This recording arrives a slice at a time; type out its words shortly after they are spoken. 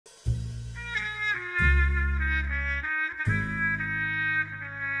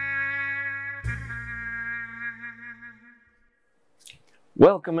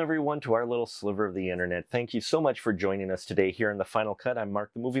Welcome everyone to our little sliver of the internet. Thank you so much for joining us today here in the Final Cut. I'm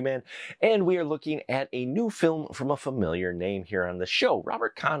Mark the Movie Man, and we are looking at a new film from a familiar name here on the show.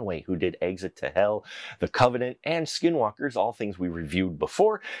 Robert Conway, who did Exit to Hell, The Covenant, and Skinwalkers, all things we reviewed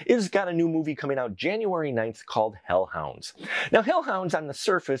before, is got a new movie coming out January 9th called Hellhounds. Now, Hellhounds on the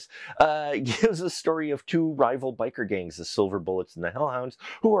surface gives a story of two rival biker gangs, the Silver Bullets and the Hellhounds,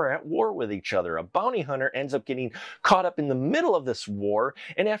 who are at war with each other. A bounty hunter ends up getting caught up in the middle of this war,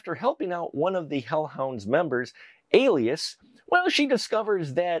 and after helping out one of the Hellhounds members, Alias, well, she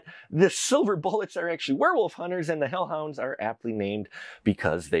discovers that the Silver Bullets are actually werewolf hunters and the Hellhounds are aptly named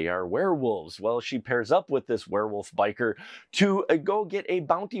because they are werewolves. Well, she pairs up with this werewolf biker to go get a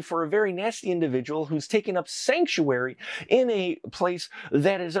bounty for a very nasty individual who's taken up sanctuary in a place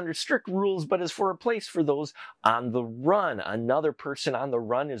that is under strict rules, but is for a place for those on the run. Another person on the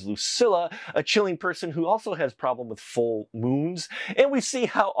run is Lucilla, a chilling person who also has problem with full moons. And we see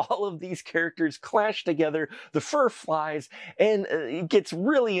how all of these characters clash together. The fur flies, and it gets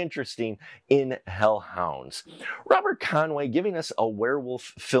really interesting in Hellhounds. Robert Conway giving us a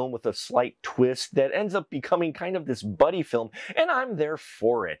werewolf film with a slight twist that ends up becoming kind of this buddy film, and I'm there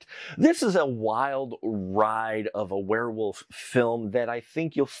for it. This is a wild ride of a werewolf film that I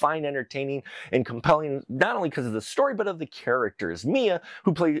think you'll find entertaining and compelling, not only because of the story, but of the characters. Mia,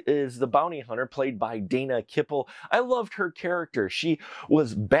 who is the bounty hunter, played by Dana Kipple. I loved her character. She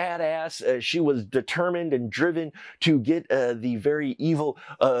was badass. She was determined and driven to get the very evil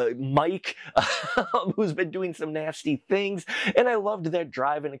Mike, who's been doing some nasty things. And I loved that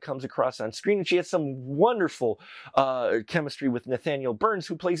drive, and it comes across on screen. And she has some wonderful chemistry with Nathaniel Burns,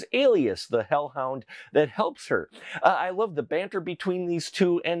 who plays Alias, the hellhound that helps her. I love the banter between these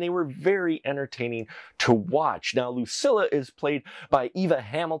two, and they were very entertaining to watch. Now, Lucilla is played by Eva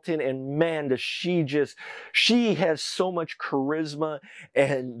Hamilton, and man, does she has so much charisma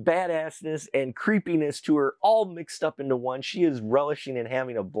and badassness and creepiness to her, all mixed up into one. She is relishing and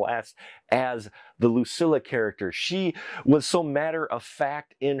having a blast as the Lucilla character. She was so matter of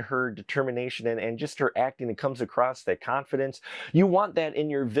fact in her determination and just her acting. It comes across that confidence. You want that in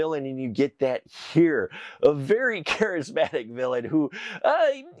your villain, and you get that here. A very charismatic villain who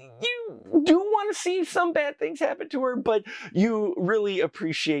you do want to see some bad things happen to her, but you really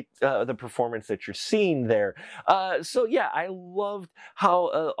appreciate the performance that you're seeing there. So yeah, I loved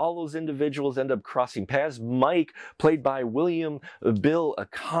how all those individuals end up crossing paths. Mike, played by William Bill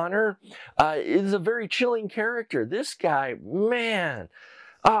Connor, is a very chilling character. This guy, man,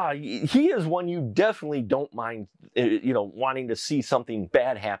 he is one you definitely don't mind, wanting to see something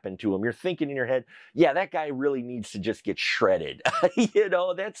bad happen to him. You're thinking in your head, yeah, that guy really needs to just get shredded.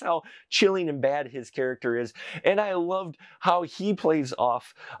 That's how chilling and bad his character is. And I loved how he plays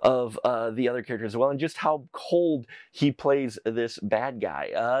off of the other characters as well, and just how cold he plays this bad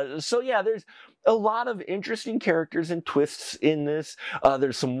guy. So yeah, there's a lot of interesting characters and twists in this.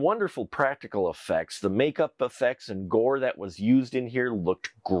 There's some wonderful practical effects. The makeup effects and gore that was used in here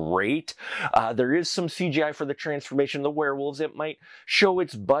looked great. There is some CGI for the transformation of the werewolves. It might show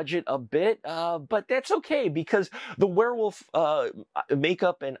its budget a bit, but that's okay, because the werewolf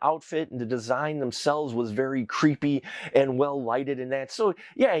makeup and outfit and the design themselves was very creepy and well lighted in that. So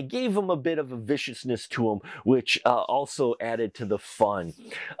yeah, it gave them a bit of a viciousness to them, which also added to the fun.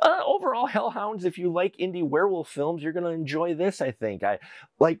 Overall, Hellhounds, if you like indie werewolf films, you're going to enjoy this, I think. I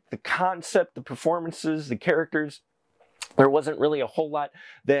like the concept, the performances, the characters. There wasn't really a whole lot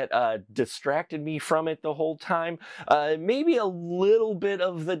that distracted me from it the whole time. Maybe a little bit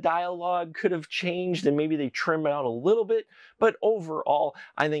of the dialogue could have changed, and maybe they trim it out a little bit. But overall,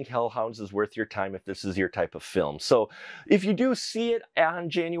 I think Hellhounds is worth your time if this is your type of film. So if you do see it on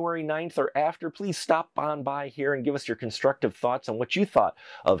January 9th or after, please stop on by here and give us your constructive thoughts on what you thought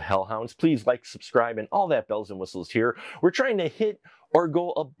of Hellhounds. Please like, subscribe, and all that bells and whistles here. We're trying to hit or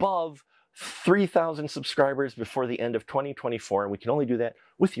go above 3,000 subscribers before the end of 2024, and we can only do that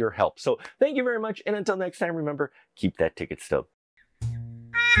with your help. So thank you very much, and until next time, remember, keep that ticket stub.